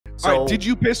So all right, did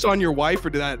you piss on your wife,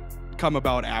 or did that come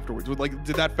about afterwards? Like,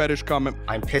 did that fetish come?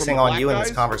 I'm pissing on you in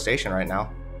this conversation right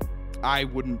now. I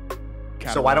wouldn't.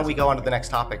 So why don't we go on to the next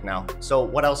topic now? So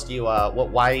what else do you?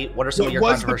 What are some of your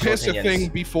controversial opinions? Was the piss a thing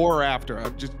before or after?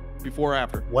 Just before or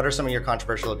after? What are some of your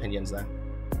controversial opinions then?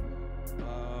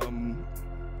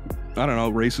 I don't know.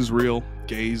 Race is real.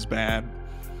 Gay's bad.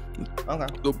 Okay.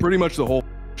 So pretty much the whole.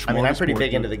 I mean, I'm pretty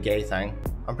big into the gay thing.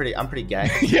 I'm pretty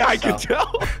gay. Yeah, I can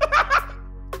tell.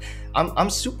 I'm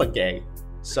super gay.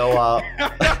 So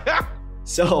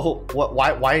so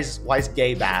why is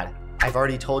gay bad? I've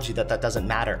already told you that doesn't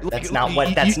matter. That's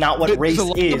not what race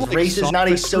is. Race is not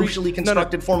a socially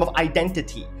constructed form of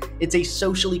identity. It's a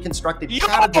socially constructed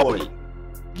category.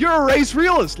 You're a race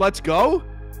realist. Let's go.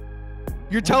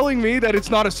 You're telling me that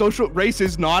race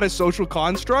is not a social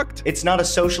construct? It's not a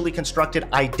socially constructed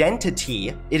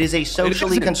identity. It is a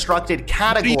socially constructed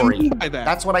category. What do you mean by that?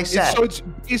 That's what I said. So it's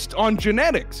based on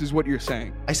genetics, is what you're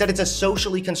saying. I said it's a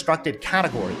socially constructed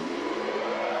category.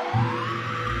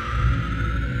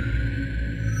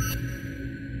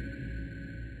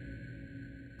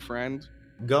 Friend?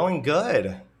 Going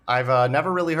good. I've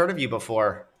never really heard of you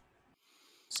before.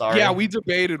 Sorry. Yeah, we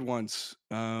debated once.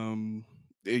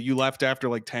 You left after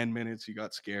like 10 minutes. You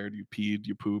got scared. You peed.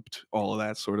 You pooped. All of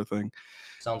that sort of thing.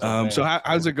 Sounds like so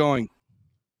how's it going?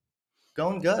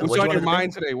 Going good. What's on your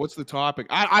mind today? What's the topic?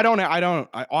 I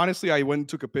honestly, I went and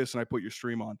took a piss and I put your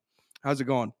stream on. How's it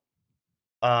going?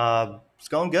 It's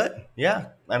going good. Yeah.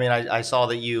 I mean, I saw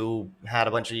that you had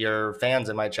a bunch of your fans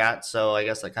in my chat, so I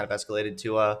guess that kind of escalated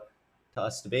to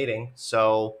us debating.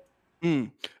 So,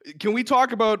 can we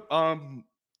talk about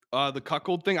the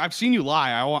cuckold thing? I've seen you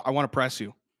lie. I want to press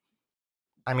you.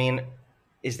 I mean,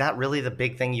 is that really the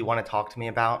big thing you want to talk to me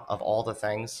about of all the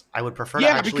things? I would prefer to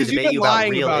actually debate you about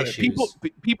real issues.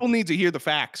 People need to hear the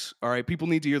facts. All right. People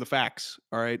need to hear the facts.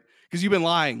 All right. Because you've been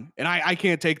lying, and I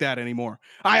can't take that anymore.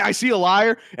 I see a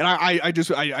liar, and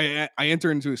I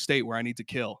enter into a state where I need to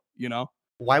kill. You know.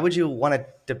 Why would you want to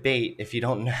debate if you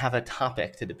don't have a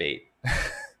topic to debate?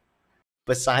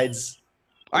 Besides,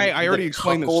 I already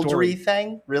explained the story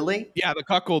thing. Really? Yeah, the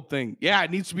cuckold thing. Yeah,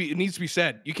 it needs to be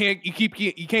said. You can't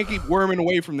keep worming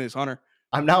away from this, Hunter.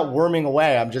 I'm not worming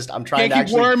away. I'm trying to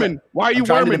actually worming. Why are you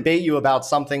worming? I'm trying to debate you about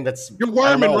something that's you're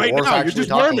worming right now. You're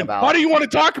just worming. Why do you want to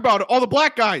talk about it? All the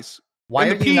black guys. Why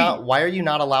are you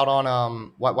not allowed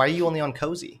on why are you only on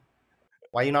Cozy?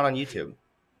 Why are you not on YouTube?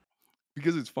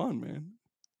 Because it's fun, man.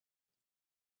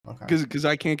 Okay. Because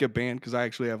I can't get banned because I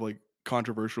actually have like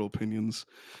controversial opinions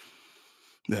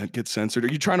that get censored. Are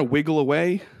you trying to wiggle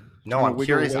away? No, I'm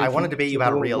curious. I want to debate you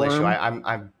about a real issue.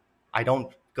 I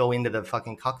don't go into the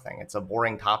fucking cuck thing. It's a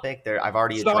boring topic. I've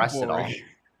already addressed it all.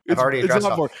 I've already addressed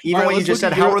it all. Even when you just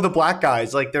said, how are the black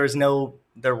guys? Like there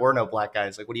were no black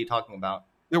guys. Like, what are you talking about?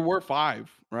 There were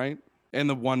 5, right? And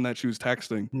the one that she was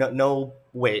texting. No,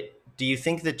 wait. Do you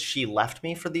think that she left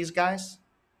me for these guys?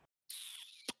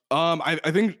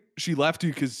 I think she left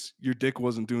you because your dick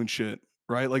wasn't doing shit.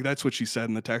 Right? Like that's what she said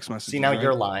in the text message. See, now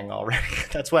you're lying already.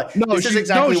 That's what. No, this is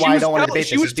exactly why I don't want to debate this.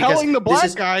 She was telling the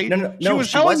black guy. She was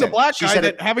telling the black guy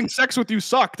that having sex with you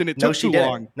sucked and it took too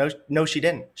long. No, she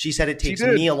didn't. She said it takes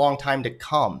me a long time to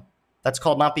come. That's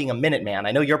called not being a minute man.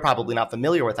 I know you're probably not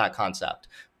familiar with that concept,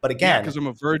 but again, because I'm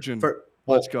a virgin.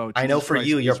 Let's go. I know for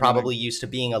you, you're probably used to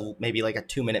being maybe like a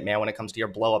 2-minute man when it comes to your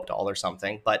blow up doll or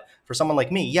something. But for someone like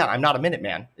me, yeah, I'm not a minute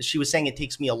man. She was saying it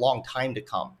takes me a long time to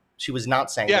come. She was not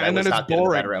saying that I was not good in the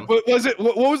bedroom. What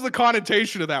was the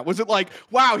connotation of that? Was it like,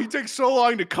 wow, he takes so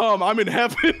long to come, I'm in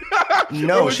heaven?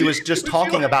 No, she was just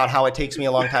talking about how it takes me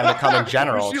a long time to come in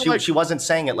general. She wasn't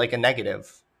saying it like a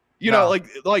negative. You know,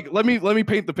 like let me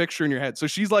paint the picture in your head. So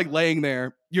she's like laying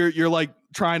there, you're like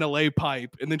trying to lay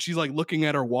pipe, and then she's like looking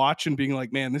at her watch and being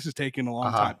like, man, this is taking a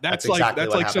long time. That's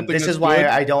like something. This is why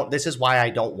I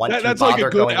don't want to bother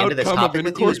going into this topic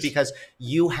with you, is because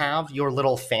you have your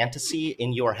little fantasy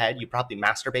in your head. You probably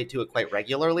masturbate to it quite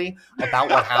regularly about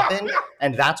what happened,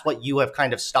 and that's what you have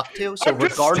kind of stuck to. So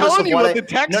regardless of what the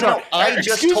text I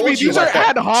just told you. These are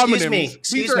ad hominems.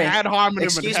 Excuse me, ad hominem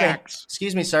attacks.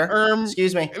 Excuse me, sir.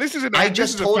 Excuse me. I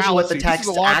just told you what the text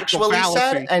actually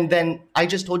said, and then I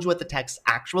just told you what the text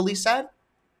actually said,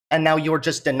 and now you're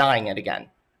just denying it again.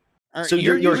 Right, so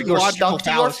you're stuck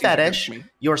to your fetish.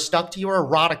 You're stuck to your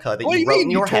erotica that you wrote in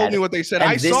your head. You told me what they said.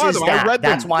 I saw them. I read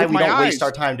them. That's why we don't waste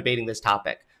our time debating this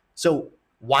topic. So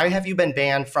why have you been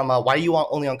banned from? Why are you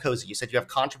only on Cozy? You said you have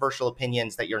controversial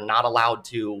opinions that you're not allowed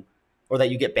to, or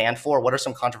that you get banned for. What are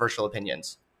some controversial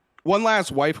opinions? One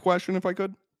last wife question, if I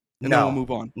could. And then we'll move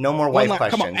on. No more wife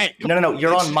questions. Come on, hey, no.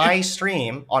 You're on my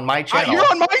stream, on my channel. You're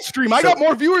on my stream. I got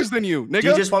more viewers than you, nigga. Do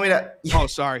you just want me to? Oh,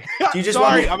 sorry. Do you just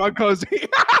sorry, I'm on Cozy.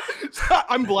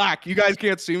 I'm black. You guys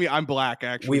can't see me. I'm black,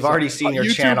 actually. We've already seen your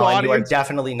channel, and you are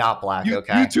definitely not black,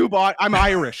 okay? I'm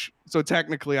Irish, so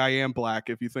technically I am black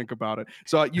if you think about it.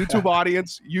 So YouTube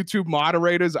audience, YouTube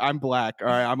moderators, I'm black. All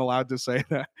right, I'm allowed to say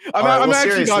that. I'm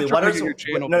actually not trying to get your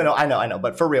channel. No, I know.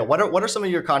 But for real, what are some of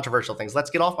your controversial things? Let's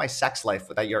get off my sex life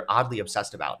that you're oddly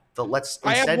obsessed about.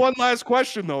 I have one last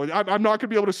question, though. I'm not going to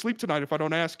be able to sleep tonight if I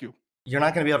don't ask you. You're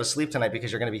not going to be able to sleep tonight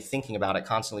because you're going to be thinking about it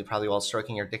constantly, probably while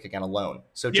stroking your dick again alone.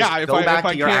 So just go back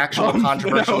to your actual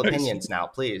controversial opinions now,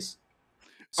 please.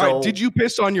 So, all right, did you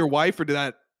piss on your wife, or did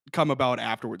that come about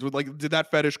afterwards? Like, did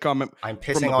that fetish come? I'm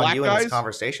pissing on you in this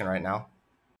conversation right now.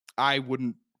 I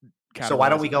wouldn't. So why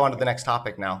don't we go on to the next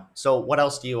topic now? So what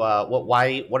else do you?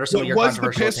 What are some of your controversial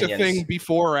opinions? Was the piss a thing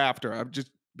before or after? I'm just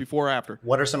before or after.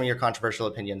 What are some of your controversial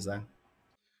opinions then?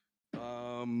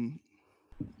 I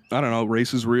don't know.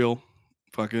 Race is real.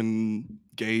 Fucking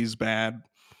gay's bad.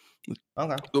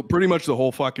 Okay. So pretty much the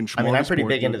whole fucking. I mean, I'm pretty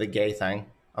big into the gay thing.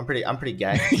 I'm pretty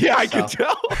gay. Yeah, I can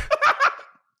tell.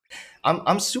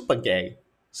 I'm super gay.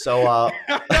 So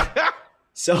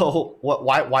so what?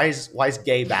 Why is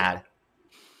gay bad?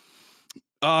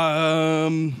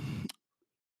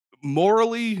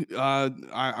 Morally,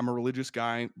 I'm a religious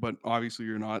guy, but obviously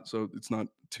you're not, so it's not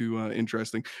too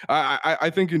interesting. I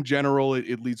think in general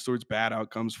it leads towards bad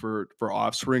outcomes for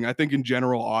offspring. I think in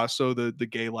general also the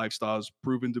gay lifestyle is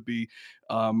proven to be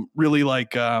really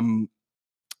like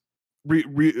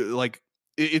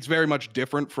it's very much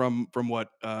different from what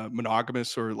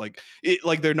monogamous or like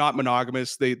they're not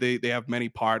monogamous. They have many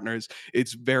partners.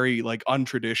 It's very like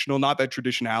untraditional. Not that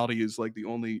traditionality is like the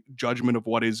only judgment of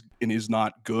what is and is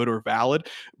not good or valid,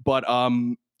 but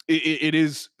it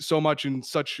is so much in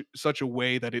such a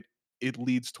way that it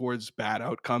leads towards bad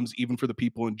outcomes, even for the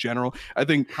people in general. I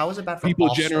think how is it bad for people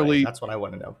offspring? Generally? That's what I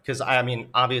want to know, because I mean,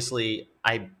 obviously,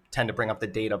 I tend to bring up the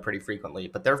data pretty frequently,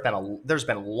 but there's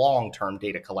been long-term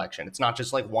data collection. It's not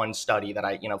just like one study that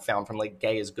I found from like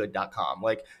gayisgood.com.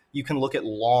 Like you can look at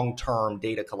long-term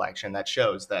data collection that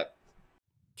shows that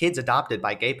kids adopted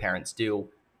by gay parents do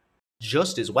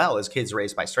just as well as kids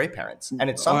raised by straight parents. And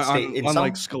in some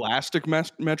like scholastic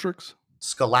metrics,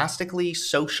 scholastically,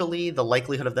 socially, the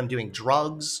likelihood of them doing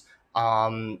drugs,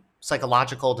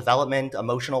 psychological development,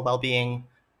 emotional well-being.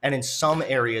 And in some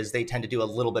areas, they tend to do a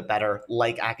little bit better,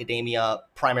 like academia,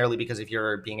 primarily because if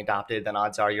you're being adopted, then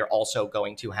odds are you're also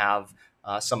going to have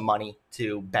some money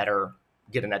to better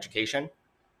get an education.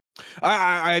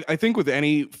 I think with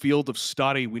any field of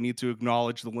study, we need to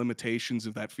acknowledge the limitations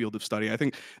of that field of study. I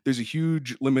think there's a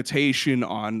huge limitation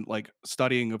on like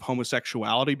studying of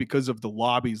homosexuality because of the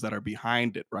lobbies that are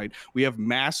behind it, right? We have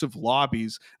massive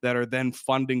lobbies that are then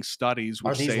funding studies.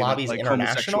 Which are these say lobbies that, like,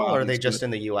 international, or are they just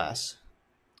in the U.S.?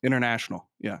 International,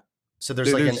 yeah. So this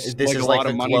is like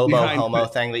the globo homo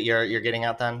thing that you're getting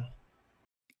at then?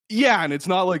 Yeah, and it's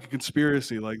not like a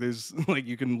conspiracy. Like there's like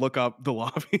you can look up the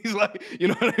lobbies, like you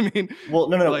know what I mean. Well,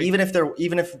 no. Like, even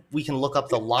if we can look up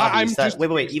the lobbies,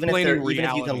 even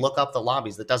if you can look up the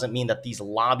lobbies, that doesn't mean that these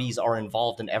lobbies are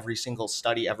involved in every single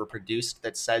study ever produced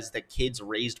that says that kids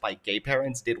raised by gay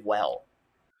parents did well.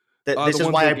 This is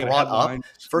why I brought up.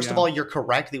 First of all, you're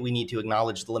correct that we need to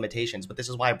acknowledge the limitations, but this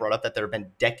is why I brought up that there have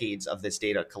been decades of this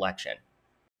data collection.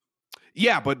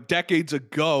 Yeah, but decades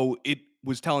ago, it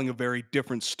was telling a very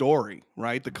different story,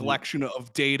 right? The collection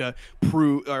of data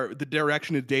or the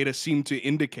direction of data seemed to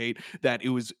indicate that it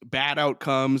was bad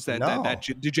outcomes, that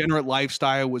degenerate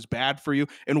lifestyle was bad for you.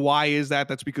 And why is that?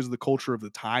 That's because the culture of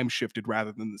the time shifted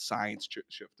rather than the science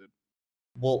shifted.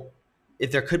 Well,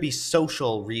 if there could be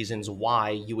social reasons why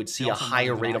you would see a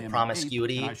higher rate of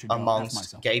promiscuity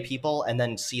amongst gay people and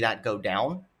then see that go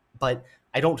down, but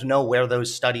I don't know where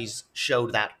those studies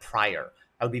showed that prior.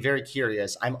 I would be very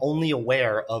curious. I'm only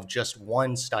aware of just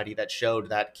one study that showed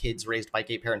that kids raised by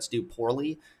gay parents do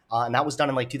poorly, and that was done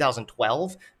in like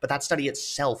 2012, but that study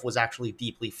itself was actually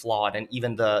deeply flawed, and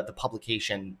even the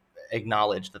publication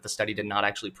acknowledged that the study did not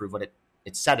actually prove what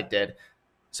it said it did.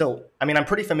 So, I mean, I'm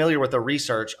pretty familiar with the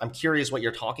research. I'm curious what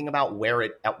you're talking about, where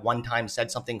it at one time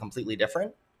said something completely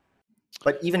different.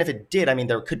 But even if it did, I mean,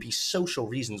 there could be social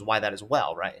reasons why that as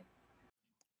well, right?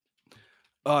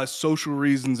 Social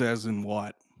reasons as in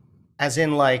what? As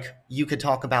in, like, you could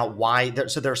talk about why.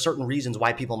 So there are certain reasons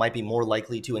why people might be more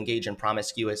likely to engage in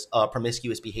promiscuous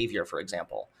behavior, for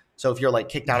example. So if you're like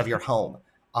kicked out of your home,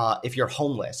 if you're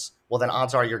homeless, well, then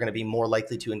odds are you're going to be more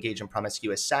likely to engage in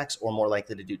promiscuous sex or more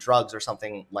likely to do drugs or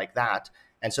something like that.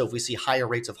 And so if we see higher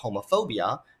rates of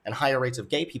homophobia and higher rates of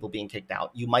gay people being kicked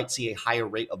out, you might see a higher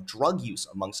rate of drug use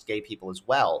amongst gay people as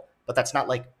well. But that's not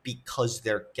like because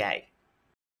they're gay.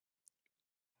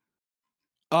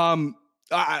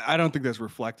 I don't think that's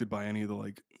reflected by any of the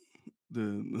like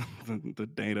the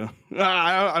data.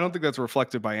 I don't think that's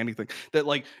reflected by anything. That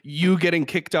like you getting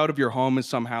kicked out of your home is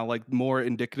somehow like more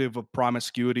indicative of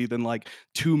promiscuity than like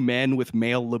two men with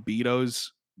male libidos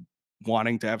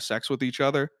wanting to have sex with each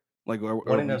other. Like, are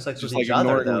Wanting to we have sex with just like each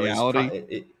other, ignoring though,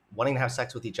 reality? wanting to have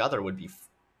sex with each other would be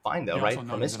fine, though, He also right? noted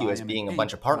that I Promiscuous am being a an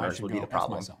bunch of ape, and I partners should would be go the F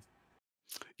problem. myself.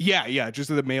 Yeah, just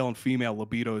that the male and female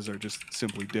libidos are just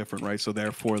simply different, right? So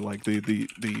therefore, like the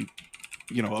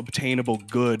obtainable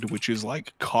good, which is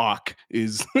like cock,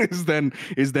 is then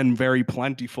very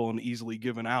plentiful and easily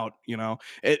given out.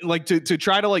 Like to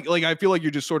try to like I feel like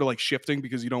you're just sort of like shifting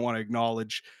because you don't want to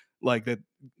acknowledge like that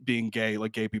being gay,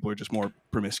 like gay people are just more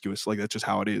promiscuous. Like that's just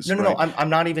how it is. No, right? I'm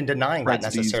not even denying that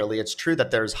Spreads necessarily. It's true that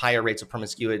there's higher rates of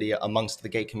promiscuity amongst the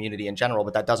gay community in general,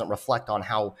 but that doesn't reflect on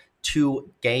how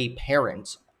two gay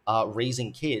parents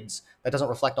raising kids. That doesn't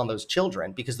reflect on those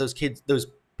children because those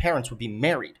parents would be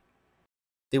married.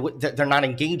 They're not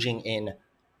engaging in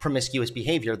promiscuous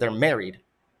behavior. They're married.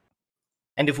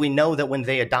 And if we know that when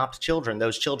they adopt children,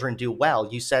 those children do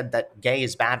well, you said that gay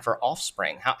is bad for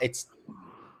offspring.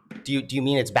 Do you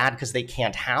mean it's bad because they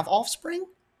can't have offspring?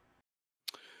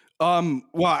 Well,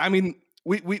 I mean,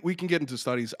 we can get into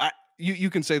studies. You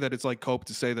can say that it's like cope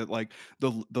to say that like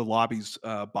the lobby's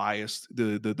biased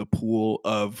the pool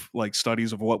of like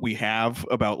studies of what we have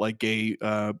about like gay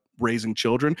raising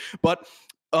children, but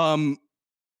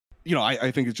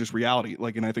I think it's just reality.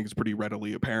 Like, and I think it's pretty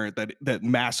readily apparent that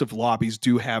massive lobbies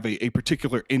do have a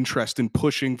particular interest in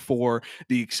pushing for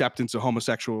the acceptance of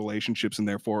homosexual relationships and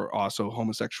therefore also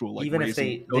homosexual like even if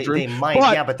raising they children.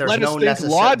 might, but there's no evidence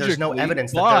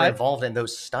that they're involved in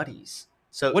those studies.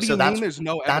 So what do you mean there's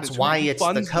no evidence? That's why it's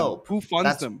the cope. Who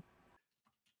funds them?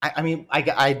 I mean,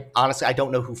 I honestly, I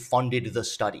don't know who funded the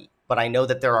study, but I know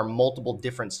that there are multiple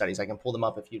different studies. I can pull them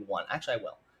up if you'd want. Actually, I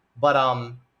will.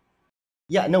 But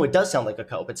yeah, no, it does sound like a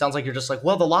cope. It sounds like you're just like,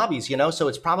 well, the lobbies, so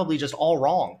it's probably just all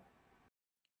wrong.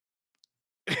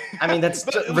 I mean, that's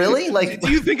really like.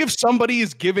 Do you think if somebody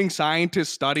is giving scientists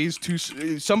studies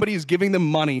somebody is giving them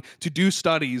money to do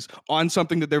studies on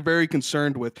something that they're very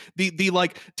concerned with, the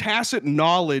like tacit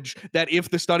knowledge that if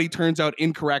the study turns out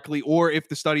incorrectly or if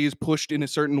the study is pushed in a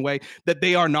certain way, that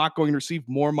they are not going to receive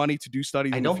more money to do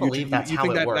studies? I don't believe that's how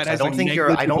it works. I don't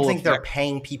think they're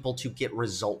paying people to get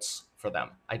results for them.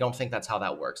 I don't think that's how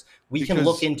that works. We can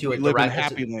look into it. We live in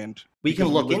happy land. We can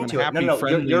look into it. No,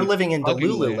 you're living in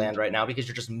Delulu land right now because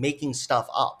you're just making stuff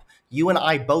up. You and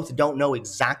I both don't know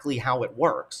exactly how it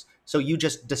works. So you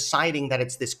just deciding that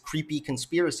it's this creepy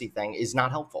conspiracy thing is not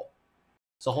helpful.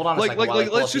 So hold on a second.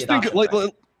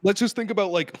 Let's just think about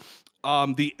like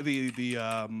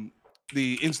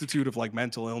the Institute of like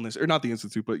mental illness, or not the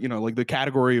institute, but like the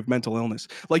category of mental illness.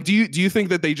 Like, do you think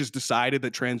that they just decided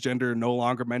that transgender are no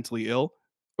longer mentally ill,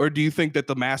 or do you think that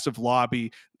the massive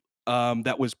lobby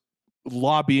that was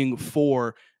lobbying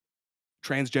for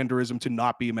transgenderism to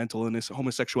not be a mental illness,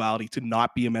 homosexuality to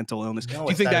not be a mental illness, do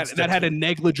you think that had a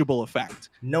negligible effect?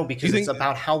 No, because it's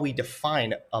about how we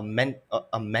define a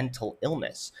mental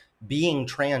illness. Being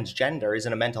transgender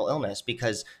isn't a mental illness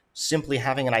because simply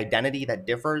having an identity that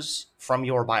differs from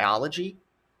your biology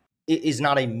is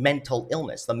not a mental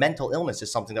illness. The mental illness is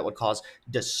something that would cause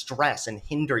distress and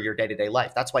hinder your day-to-day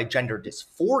life. That's why gender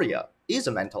dysphoria is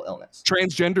a mental illness.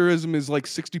 Transgenderism is like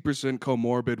 60%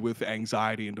 comorbid with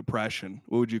anxiety and depression.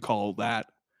 What would you call that?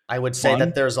 I would say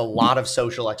that there's a lot of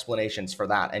social explanations for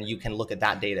that, and you can look at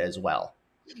that data as well.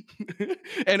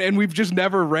 and we've just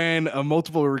never ran a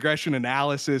multiple regression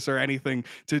analysis or anything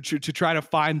to try to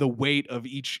find the weight of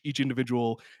each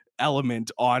individual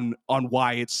element on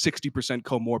why it's 60%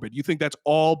 comorbid. You think that's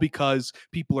all because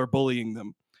people are bullying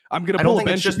them? I'm gonna pull a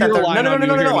Ben Shapiro line. No.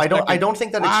 I don't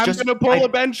think that it's I'm gonna pull a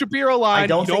Ben Shapiro line. You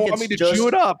don't want me to chew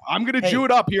it up. I'm gonna chew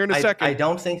it up here in a second. I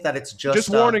don't think that it's just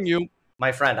warning you.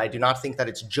 My friend, I do not think that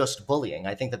it's just bullying.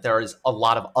 I think that there is a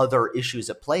lot of other issues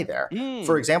at play there.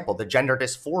 For example, the gender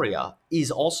dysphoria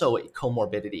is also a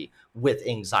comorbidity with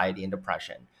anxiety and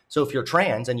depression. So if you're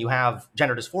trans and you have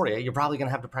gender dysphoria, you're probably going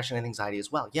to have depression and anxiety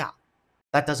as well. Yeah,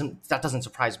 that doesn't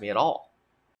surprise me at all.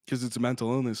 Because it's a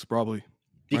mental illness, probably.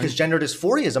 Because gender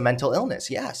dysphoria is a mental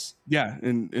illness, yes. Yeah,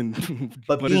 and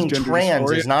but being trans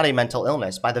is not a mental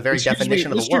illness by the very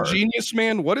definition of the word. Mr. Genius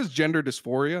Man, what is gender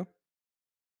dysphoria?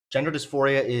 Gender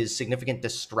dysphoria is significant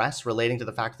distress relating to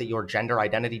the fact that your gender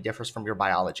identity differs from your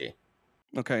biology.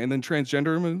 Okay, and then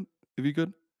transgenderism, if you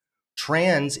could?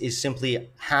 Trans is simply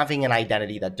having an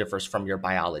identity that differs from your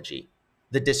biology.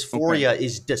 The dysphoria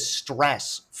is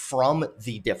distress from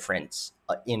the difference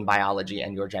in biology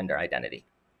and your gender identity.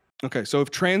 Okay, so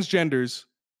if transgender,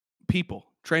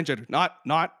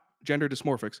 not gender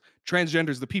dysmorphics,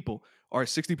 transgenders, the people, are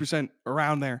 60%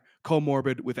 around there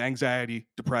comorbid with anxiety,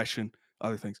 depression,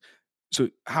 other things. So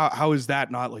how is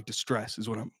that not like distress? Is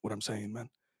what I'm saying, man.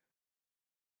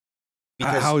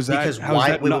 How is that?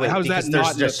 How is that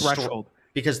not the threshold?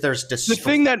 Because there's the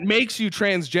thing that makes you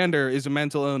transgender is a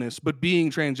mental illness, but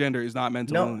being transgender is not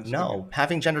mental illness. No,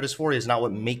 having gender dysphoria is not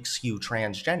what makes you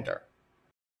transgender.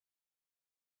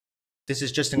 This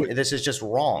is just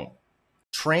wrong.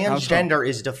 Transgender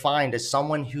is defined as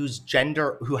someone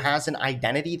who has an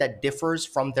identity that differs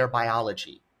from their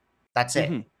biology. That's it.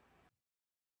 Mm-hmm.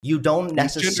 You don't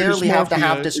necessarily have to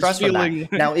have distress from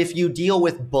that. Now, if you deal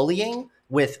with bullying,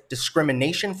 with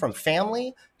discrimination from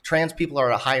family, trans people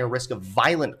are at a higher risk of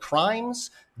violent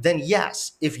crimes, then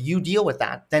yes, if you deal with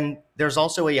that, then there's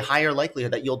also a higher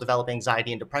likelihood that you'll develop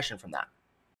anxiety and depression from that.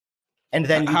 And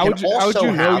then you can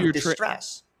also have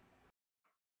distress.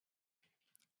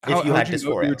 If you had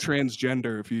dysphoria. You're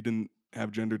transgender if you didn't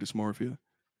have gender dysmorphia?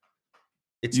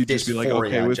 You'd just be like,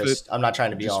 okay with it. I'm not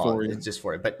trying to be all. It's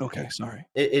dysphoria, but okay, sorry.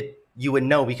 You would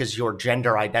know because your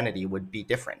gender identity would be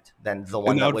different than the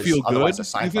one that was otherwise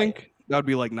assigned. You think that would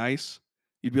be like nice?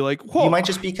 You'd be like, whoa, you might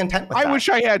just be content with that. I wish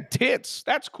I had tits.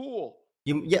 That's cool.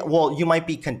 You might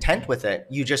be content with it.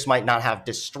 You just might not have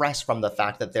distress from the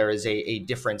fact that there is a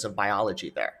difference of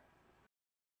biology there.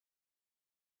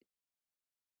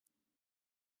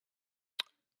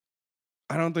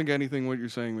 I don't think anything what you're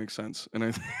saying makes sense, and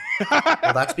well,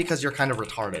 that's because you're kind of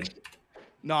retarded.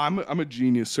 No, I'm a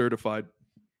genius certified.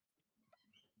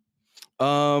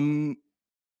 I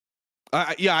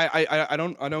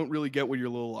don't really get what your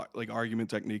little like argument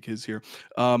technique is here.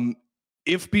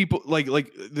 If people like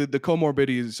the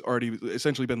comorbidity has already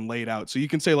essentially been laid out, so you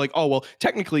can say like, oh well,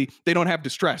 technically they don't have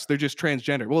distress, they're just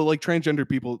transgender. Well, like transgender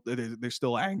people, they're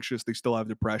still anxious, they still have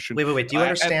depression. Wait, do you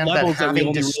understand that we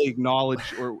only really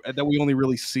acknowledge or that we only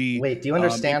really see? Wait, do you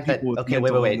understand that? Okay,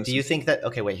 wait. Do you think that?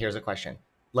 Okay, wait. Here's a question.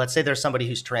 Let's say there's somebody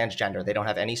who's transgender, they don't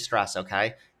have any stress,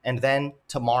 okay, and then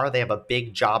tomorrow they have a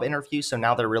big job interview, so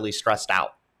now they're really stressed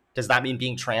out. Does that mean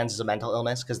being trans is a mental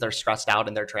illness because they're stressed out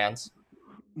and they're trans?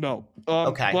 No.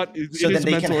 Okay. But so then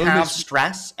they can have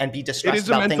stress and be distressed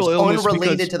about things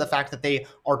unrelated to the fact that they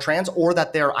are trans or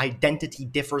that their identity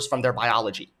differs from their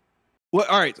biology. Well,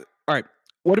 all right.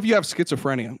 What if you have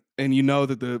schizophrenia and you know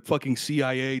that the fucking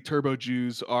CIA turbo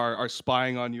Jews are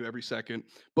spying on you every second,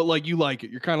 but like you like it.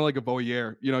 You're kind of like a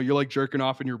voyeur. You know, you're like jerking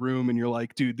off in your room and you're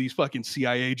like, dude, these fucking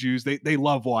CIA Jews, they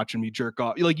love watching me jerk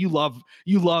off. Like you love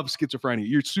schizophrenia.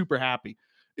 You're super happy.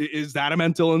 Is that a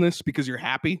mental illness because you're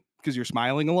happy? Because you're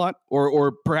smiling a lot?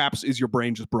 Or perhaps is your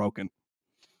brain just broken?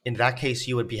 In that case,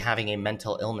 you would be having a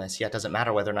mental illness. Yeah, it doesn't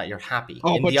matter whether or not you're happy.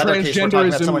 Oh, in but the other case, we're talking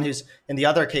about someone who's. In the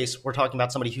other case, we're talking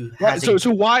about somebody who has.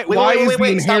 So why is the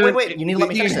inherent? Wait. You need to let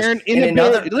me finish this.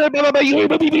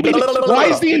 Why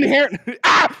is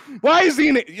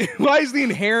the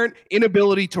inherent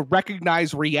inability to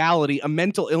recognize reality a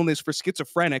mental illness for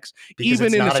schizophrenics,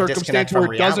 even in a circumstance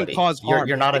where it doesn't cause harm?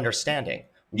 You're not understanding.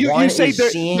 One is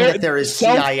seeing that there is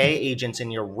CIA agents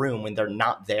in your room when they're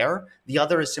not there. The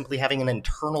other is simply having an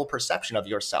internal perception of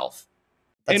yourself.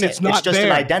 That's it's not just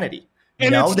an identity.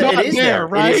 And no, it's not it is there,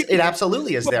 right? It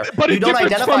absolutely is there. But you don't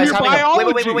identify as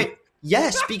having wait.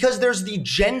 Yes, because there's the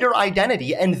gender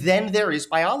identity and then there is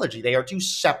biology. They are two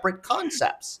separate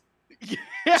concepts.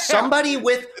 Yeah. Somebody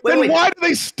with why do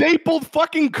they staple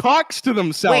fucking cocks to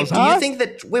themselves? Do you think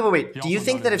that Do you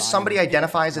think that if somebody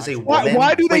identifies as a woman,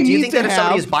 why do they need to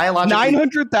have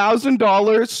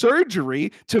 $900,000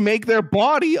 surgery to make their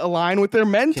body align with their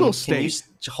mental state?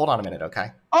 Hold on a minute,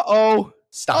 okay?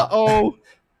 Stop.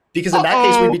 Because in that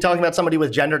case, we'd be talking about somebody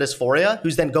with gender dysphoria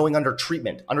who's then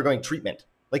undergoing treatment.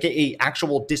 Like a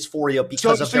actual dysphoria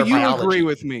because of their biology. So you agree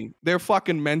with me? They're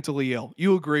fucking mentally ill.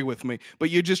 You agree with me, but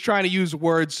you're just trying to use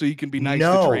words so you can be nice to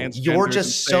transgenders. No, you're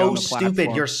just so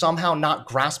stupid. You're somehow not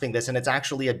grasping this, and it's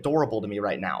actually adorable to me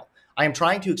right now. I am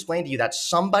trying to explain to you that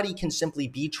somebody can simply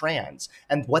be trans,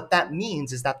 and what that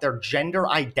means is that their gender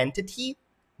identity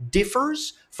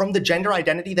differs from the gender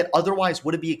identity that otherwise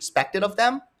would be expected of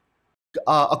them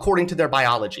according to their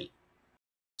biology.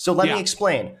 So let me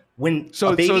explain. When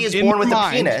a baby is born with a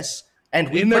penis and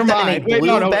we put them in a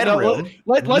blue bedroom,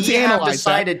 we have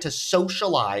decided to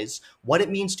socialize what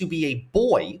it means to be a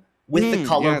boy with the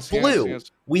color blue. Yes.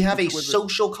 We have a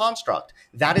social construct.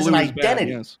 That is an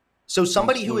identity. So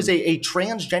somebody who is a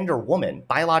transgender woman,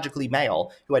 biologically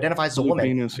male, who identifies as a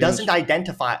woman, doesn't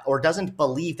identify or doesn't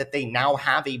believe that they now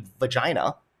have a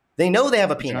vagina. They know they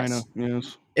have a penis.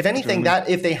 If anything, that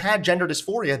if they had gender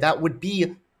dysphoria, that would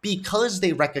be because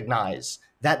they recognize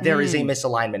that there is a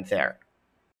misalignment there.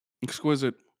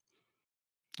 Exquisite.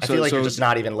 I feel like you're just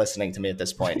not even listening to me at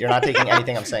this point. You're not taking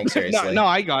anything I'm saying seriously. No,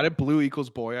 I got it. Blue equals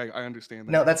boy. I understand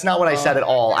that. No, that's not what I said at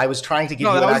all. I was trying to give you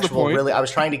an actual, really, I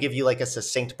was trying to give you like a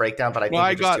succinct breakdown, but I think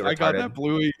you're just too retarded. I got that.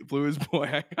 Blue is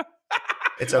boy.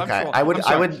 It's okay. I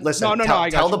would listen. No,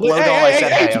 tell the blow doll I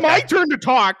said, hey, it's my turn to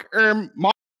talk.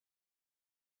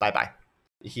 Bye.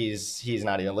 He's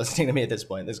not even listening to me at this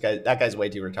point. That guy's way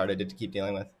too retarded to keep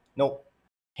dealing with. Nope.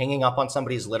 Hanging up on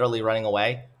somebody is literally running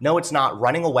away. No, it's not.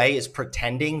 Running away is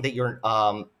pretending that you're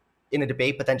in a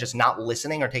debate, but then just not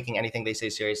listening or taking anything they say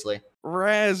seriously.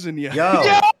 Razzing you. Yo.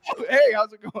 Hey,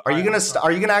 how's it going? Are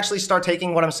you gonna actually start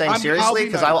taking what I'm saying seriously?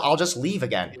 Because I'll just leave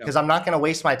again. Because I'm not gonna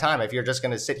waste my time if you're just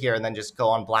gonna sit here and then just go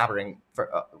on blabbering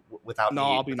without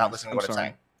listening to what I'm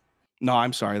saying. No,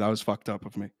 I'm sorry. That was fucked up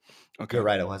of me. Okay. You're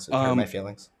right. It was. It hurt my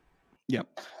feelings. Yeah.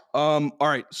 All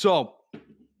right. So,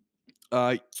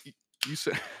 you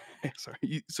said,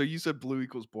 sorry. So you said blue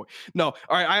equals boy. No. All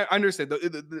right. I understand.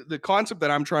 The concept that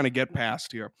I'm trying to get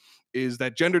past here is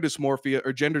that gender dysmorphia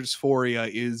or gender dysphoria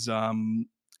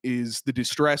is the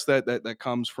distress that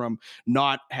comes from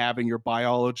not having your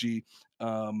biology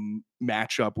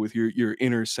match up with your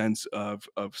inner sense of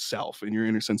self and your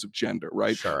inner sense of gender,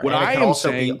 right? Sure. What it can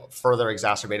also be further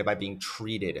exacerbated by being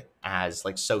treated as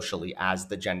like socially as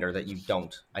the gender that you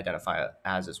don't identify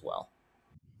as well.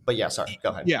 But yeah, sorry,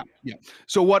 go ahead. Yeah.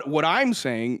 So what I'm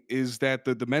saying is that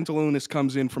the mental illness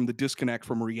comes in from the disconnect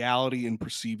from reality and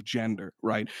perceived gender,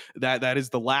 right? That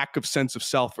is the lack of sense of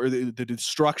self or the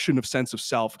destruction of sense of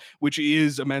self, which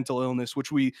is a mental illness,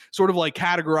 which we sort of like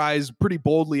categorize pretty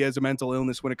boldly as a mental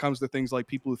illness when it comes to things like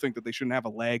people who think that they shouldn't have a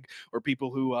leg or people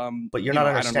who But you're not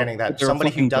understanding that somebody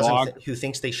who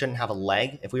thinks they shouldn't have a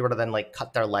leg, if we were to then like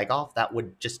cut their leg off, that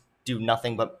would just do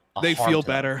nothing but they feel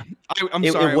better. I'm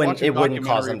sorry. It wouldn't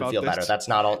cause them to feel better. That's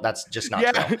not all. That's just not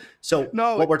true. So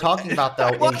what we're talking about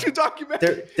though,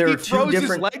 there are two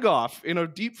different his leg off in a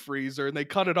deep freezer and they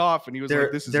cut it off and he was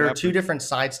like, "This is." There are two different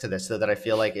sides to this though that I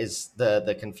feel like is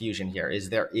the confusion here. Is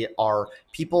there are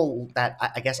people that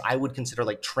I guess I would consider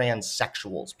like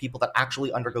transsexuals, people that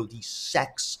actually undergo the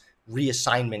sex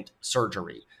reassignment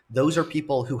surgery. Those are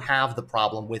people who have the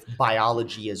problem with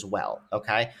biology as well.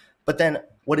 Okay. But then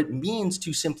what it means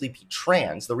to simply be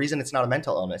trans, the reason it's not a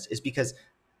mental illness is because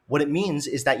what it means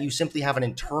is that you simply have an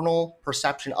internal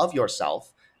perception of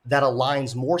yourself that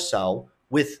aligns more so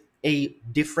with a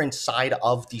different side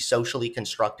of the socially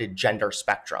constructed gender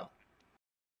spectrum.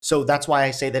 So that's why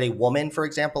I say that a woman, for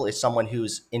example, is someone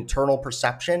whose internal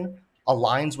perception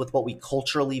aligns with what we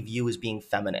culturally view as being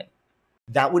feminine.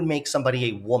 That would make somebody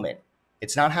a woman.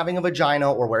 It's not having a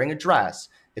vagina or wearing a dress.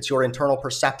 It's your internal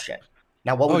perception.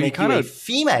 Now, what would make you a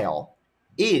female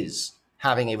is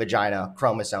having a vagina,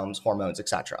 chromosomes, hormones,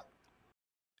 etc.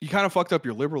 You kind of fucked up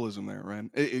your liberalism there,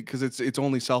 right? Because it's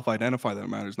only self-identify that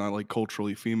matters, not like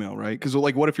culturally female, right? Because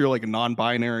like, what if you're like a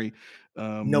non-binary?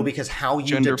 No, because how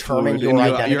you determine your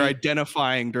identity, you're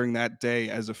identifying during that day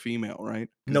as a female, right?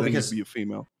 No, because you'd be a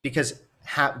female. Because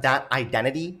that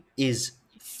identity is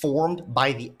formed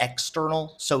by the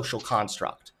external social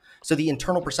construct. So the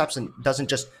internal perception doesn't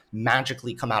just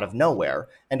magically come out of nowhere.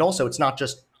 And also it's not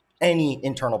just any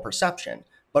internal perception,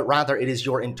 but rather it is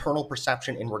your internal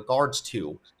perception in regards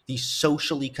to the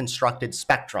socially constructed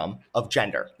spectrum of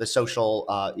gender, the social,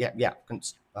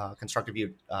 constructed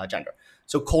view gender.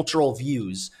 So cultural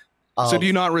views. So do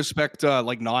you not respect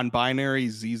like non-binary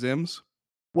ZZIMs?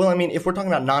 Well, I mean, if we're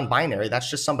talking about non-binary, that's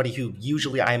just somebody who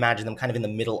usually I imagine them kind of in the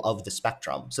middle of the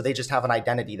spectrum. So they just have an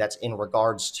identity that's in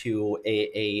regards to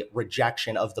a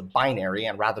rejection of the binary,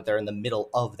 and rather they're in the middle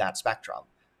of that spectrum.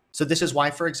 So this is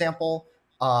why, for example,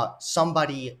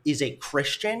 somebody is a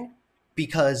Christian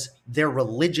because their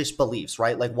religious beliefs,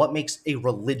 right? Like what makes a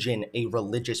religion a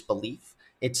religious belief?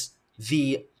 It's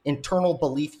the internal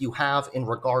belief you have in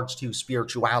regards to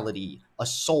spirituality, a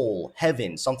soul,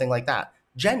 heaven, something like that.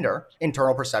 Gender,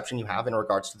 internal perception you have in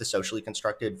regards to the socially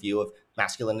constructed view of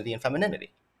masculinity and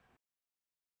femininity.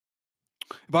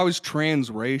 If I was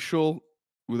transracial,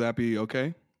 would that be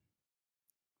okay?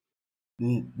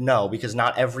 No, because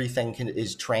not everything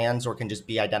is trans or can just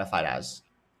be identified as.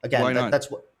 Again, that's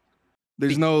what.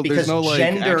 There's no like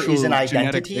gender is an genetic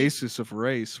identity basis of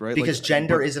race, right? Because like,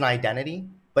 gender is an identity,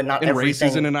 but not everything. Race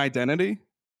isn't an identity.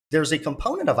 There's a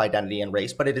component of identity in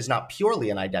race, but it is not purely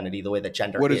an identity the way that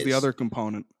gender is. What is the other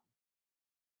component?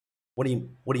 What do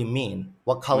you mean?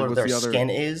 What color their skin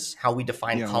is? How we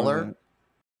define color?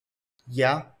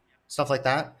 Yeah, stuff like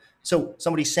that. So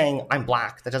somebody saying I'm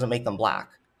black, that doesn't make them black.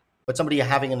 But somebody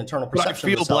having an internal perception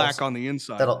I feel black on the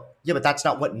inside. Yeah, but that's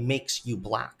not what makes you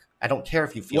black. I don't care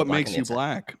if you feel black. What makes you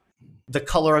black? The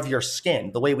color of your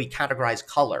skin, the way we categorize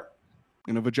color.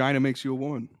 And a vagina makes you a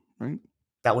woman, right?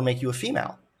 That would make you a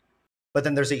female. But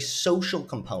then there's a social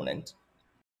component,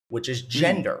 which is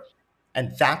gender.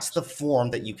 And that's the form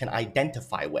that you can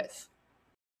identify with.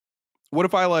 What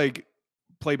if I like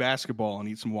play basketball and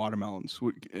eat some watermelons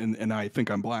and I think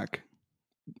I'm black?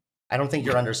 I don't think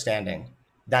you're understanding.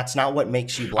 That's not what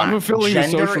makes you black. I'm fulfilling the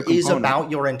social Gender is component.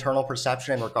 about your internal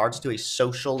perception in regards to a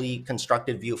socially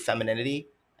constructed view of femininity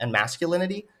and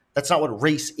masculinity. That's not what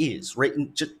race is.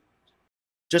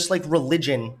 Just like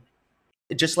religion,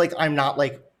 just like I'm not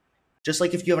like, just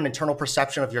like if you have an internal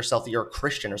perception of yourself that you're a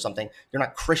Christian or something, you're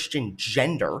not Christian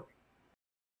gender,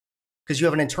 because you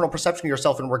have an internal perception of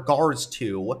yourself in regards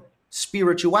to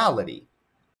spirituality.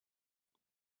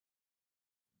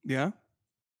 Yeah.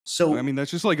 So I mean,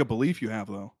 that's just like a belief you have,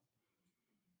 though.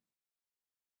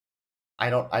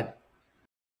 I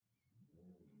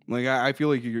feel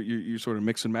like you're sort of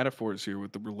mixing metaphors here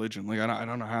with the religion. Like I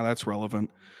don't know how that's relevant.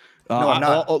 No, I'm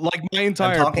not. Like my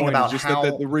entire point about is just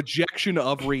that the rejection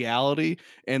of reality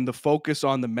and the focus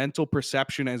on the mental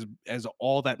perception as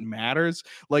all that matters.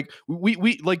 Like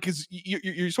we like, because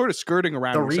you're sort of skirting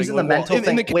around. The reason the mental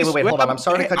thing. Wait, hold on. I'm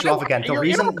sorry to cut you off again. The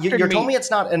reason you're telling me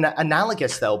it's not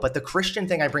analogous though, but the Christian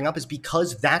thing I bring up is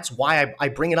because that's why I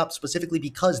bring it up specifically,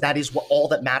 because that is what all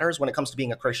that matters when it comes to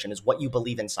being a Christian is what you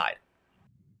believe inside.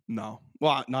 No,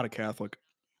 well, not a Catholic.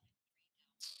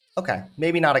 Okay,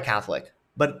 maybe not a Catholic.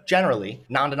 But generally,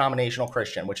 non-denominational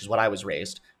Christian, which is what I was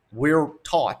raised, we're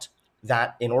taught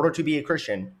that in order to be a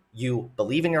Christian, you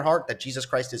believe in your heart that Jesus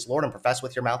Christ is Lord and profess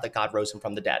with your mouth that God rose him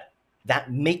from the dead.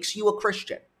 That makes you a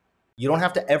Christian. You don't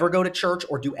have to ever go to church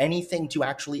or do anything to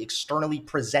actually externally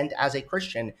present as a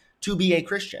Christian to be a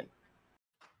Christian.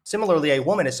 Similarly, a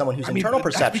woman is someone whose internal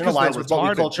perception aligns with what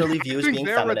we culturally view as being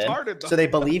feminine. So they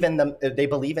believe in them. They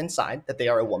believe inside that they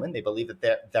are a woman. They believe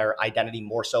that their identity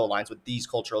more so aligns with these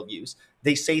cultural views.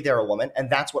 They say they're a woman, and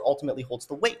that's what ultimately holds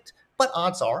the weight. But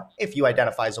odds are, if you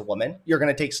identify as a woman, you're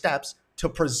going to take steps to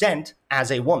present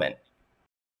as a woman.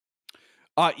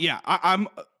 Yeah, I'm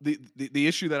the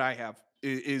issue that I have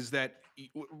is that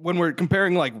when we're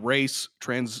comparing like race,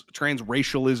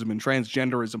 transracialism and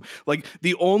transgenderism, like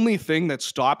the only thing that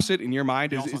stops it in your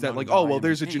mind is that like, oh, well,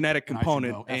 there's a genetic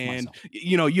component and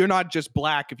you know, you're not just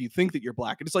black if you think that you're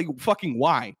black. And it's like, fucking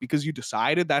why? Because you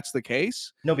decided that's the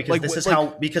case? No, because like, this is how,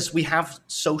 because we have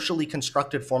socially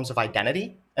constructed forms of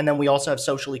identity. And then we also have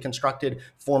socially constructed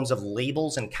forms of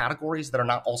labels and categories that are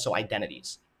not also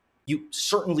identities.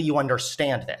 You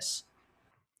understand this.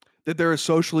 That there are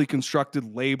socially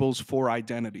constructed labels for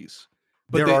identities.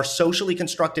 But there are socially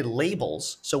constructed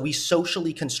labels. So we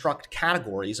socially construct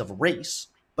categories of race,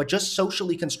 but just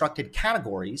socially constructed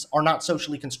categories are not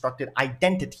socially constructed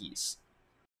identities.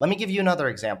 Let me give you another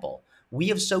example. We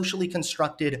have socially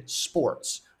constructed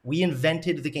sports. We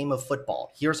invented the game of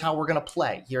football. Here's how we're going to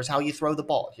play. Here's how you throw the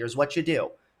ball. Here's what you do.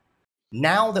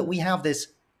 Now that we have this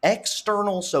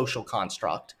external social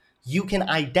construct, you can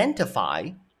identify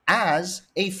as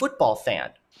a football fan.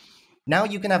 Now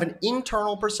you can have an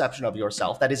internal perception of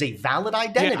yourself that is a valid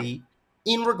identity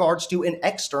in regards to an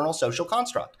external social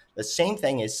construct. The same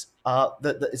thing is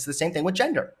it's the same thing with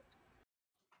gender.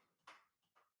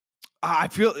 I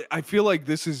feel like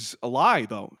this is a lie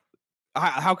though.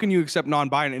 How can you accept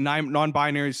non-binary?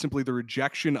 Non-binary is simply the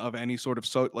rejection of any sort of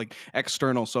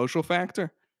external social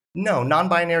factor. No,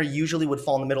 non-binary usually would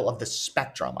fall in the middle of the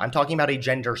spectrum. I'm talking about a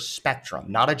gender spectrum,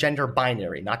 not a gender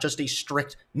binary, not just a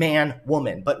strict man,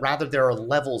 woman, but rather there are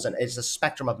levels and it's a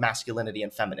spectrum of masculinity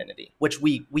and femininity, which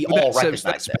we all recognize.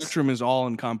 That spectrum is all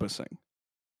encompassing.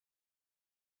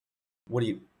 What do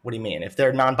you mean? If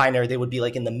they're non-binary, they would be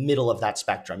like in the middle of that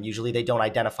spectrum. Usually they don't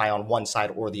identify on one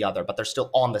side or the other, but they're still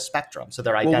on the spectrum. So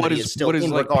their identity is still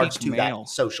in regards to that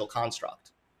social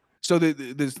construct. So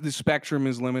the spectrum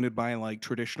is limited by like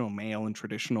traditional male and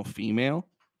traditional female?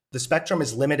 The spectrum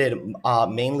is limited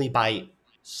mainly by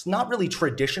not really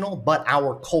traditional, but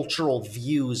our cultural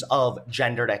views of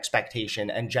gendered expectation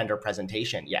and gender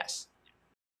presentation, yes.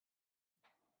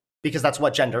 Because that's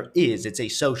what gender is. It's a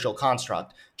social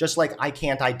construct. Just like I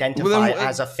can't identify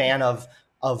as a fan of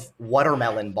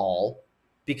watermelon ball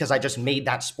because I just made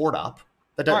that sport up.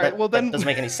 That doesn't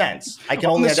make any sense. I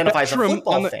can only identify as a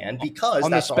football fan because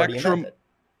that's already invented.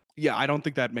 Yeah, I don't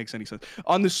think that makes any sense.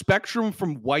 On the spectrum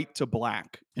from white to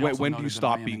black, when do you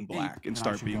stop being black and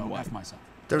start being white?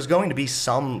 There's going to be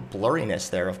some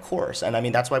blurriness there, of course. And I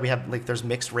mean, that's why we have, there's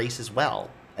mixed race as well.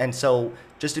 And so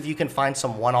just if you can find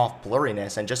some one-off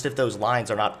blurriness and just if those lines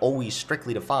are not always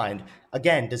strictly defined,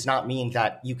 again, does not mean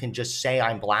that you can just say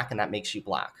I'm black and that makes you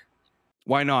black.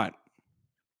 Why not?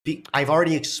 I've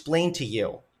already explained to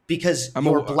you because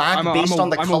you're black based on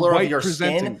the color of your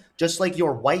skin, just like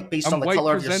you're white based on the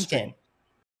color of your skin.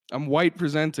 I'm white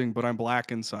presenting, but I'm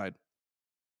black inside.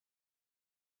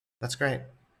 That's great.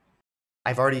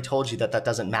 I've already told you that that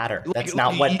doesn't matter. Like,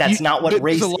 That's not what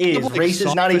race is. Like race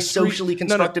is not a socially No.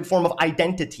 constructed form of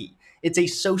identity. It's a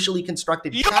socially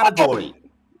constructed category.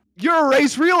 You're a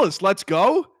race realist. Let's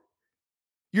go.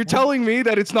 You're telling me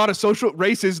that it's not a social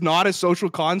race is not a social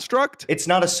construct? It's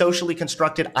not a socially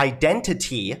constructed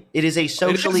identity. It is a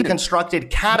socially constructed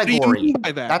category. What do you mean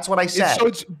by that? That's what I said. So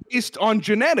it's based on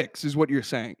genetics, is what you're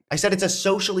saying. I said it's a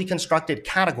socially constructed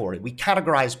category. We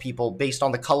categorize people based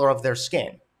on the color of their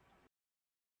skin.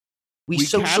 We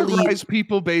categorize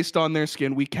people based on their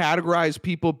skin. We categorize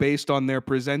people based on their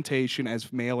presentation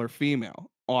as male or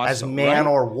female. Also, as man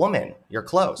or woman. You're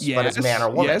close, yes, but as man or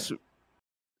woman. Yes.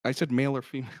 I said male or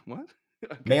female. What?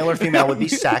 Okay. Male or female would be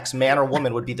sex. Man or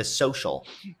woman would be the social.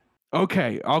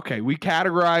 Okay. We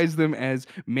categorize them as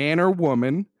man or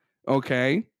woman.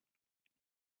 Okay.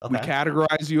 We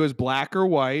categorize you as black or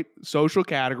white. Social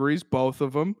categories, both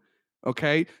of them.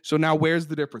 Okay. So now where's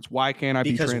the difference? Why can't I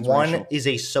be transracial? Because one is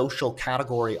a social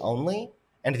category only,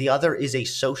 and the other is a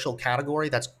social category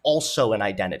that's also an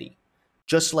identity.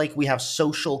 Just like we have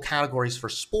social categories for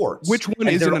sports. Which one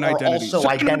isn't an identity? Also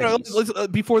identities. No,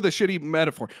 before the shitty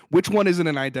metaphor, which one isn't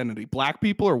an identity? Black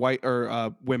people or white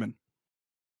or women?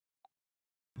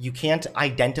 You can't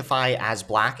identify as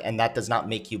black, and that does not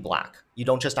make you black. You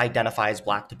don't just identify as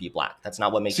black to be black. That's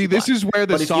not what makes you black. See, this is where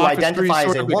the sophistry. But if you identify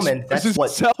as a woman, that's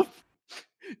what.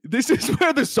 This is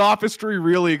where the sophistry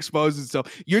really exposes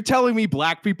itself. You're telling me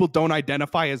black people don't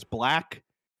identify as black?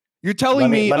 You're telling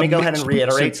me. Let me go ahead and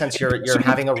reiterate, since you're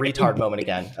having a retard moment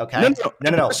again. Okay.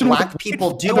 No. Black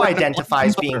people do identify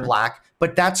as being black,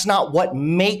 but that's not what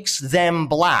makes them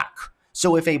black.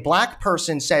 So if a black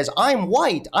person says, I'm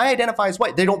white, I identify as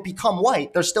white, they don't become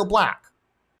white, they're still black.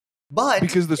 But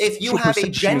if you have a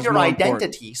gender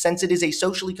identity, since it is a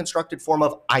socially constructed form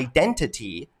of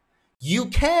identity, you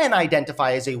can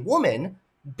identify as a woman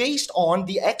based on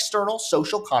the external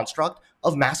social construct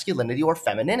of masculinity or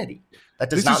femininity. That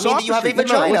does not mean that you have a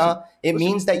vagina. It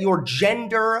means that your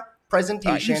gender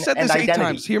presentation and identity. You've said this 8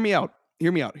 times. Hear me out.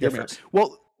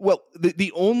 Well,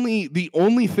 the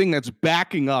only thing that's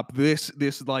backing up this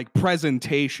like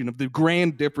presentation of the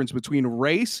grand difference between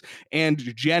race and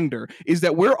gender is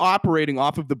that we're operating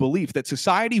off of the belief that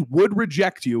society would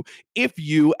reject you if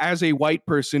you, as a white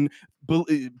person,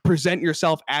 present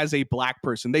yourself as a black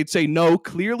person. They'd say, no,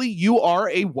 clearly you are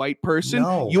a white person.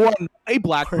 No, you are not a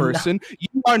black person.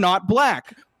 You are not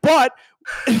black. But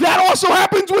that also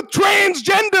happens with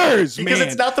transgenders, because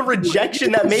it's not the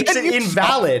rejection that makes it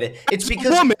invalid. It's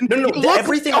because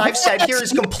everything I've said here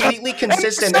is completely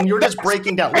consistent, and you're just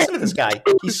breaking down. Listen to this guy;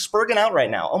 he's spurging out right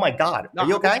now. Oh my God, are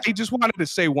you okay? He just wanted to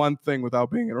say one thing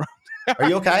without being interrupted. Are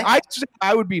you okay?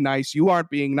 I would be nice. You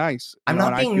aren't being nice. I'm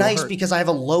not being nice because I have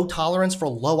a low tolerance for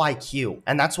low IQ,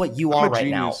 and that's what you are right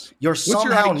now. You're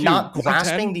somehow not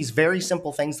grasping these very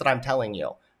simple things that I'm telling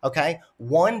you. Okay,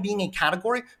 one being a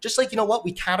category, just like, you know what,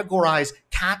 we categorize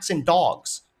cats and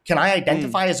dogs. Can I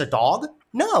identify as a dog?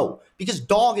 No, because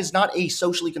dog is not a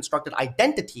socially constructed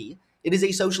identity. It is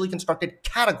a socially constructed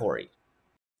category.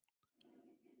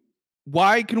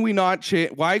 Why can we not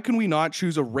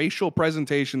choose a racial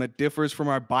presentation that differs from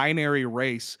our binary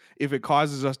race if it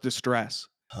causes us distress?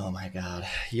 Oh my God,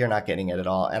 you're not getting it at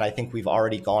all. And I think we've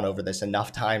already gone over this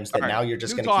enough times that now you're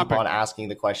just going to keep on asking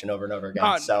the question over and over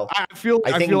again. So I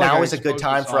think now is a good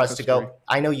time for us to go.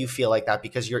 I know you feel like that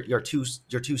because you're too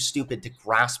stupid to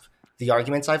grasp the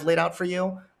arguments I've laid out for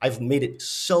you. I've made it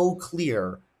so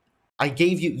clear. I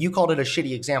gave you called it a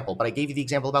shitty example, but I gave you the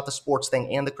example about the sports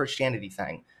thing and the Christianity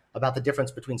thing, about the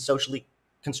difference between socially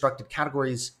constructed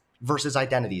categories versus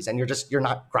identities, and you're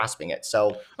not grasping it.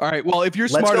 So all right, well, if you're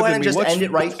smarter than me, let's go ahead and just end it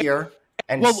right here.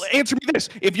 And well, answer me this: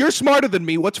 if you're smarter than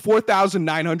me, what's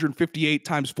 4,958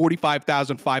 times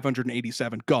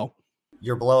 45,587? Go.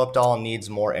 Your blow up doll needs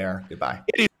more air. Goodbye.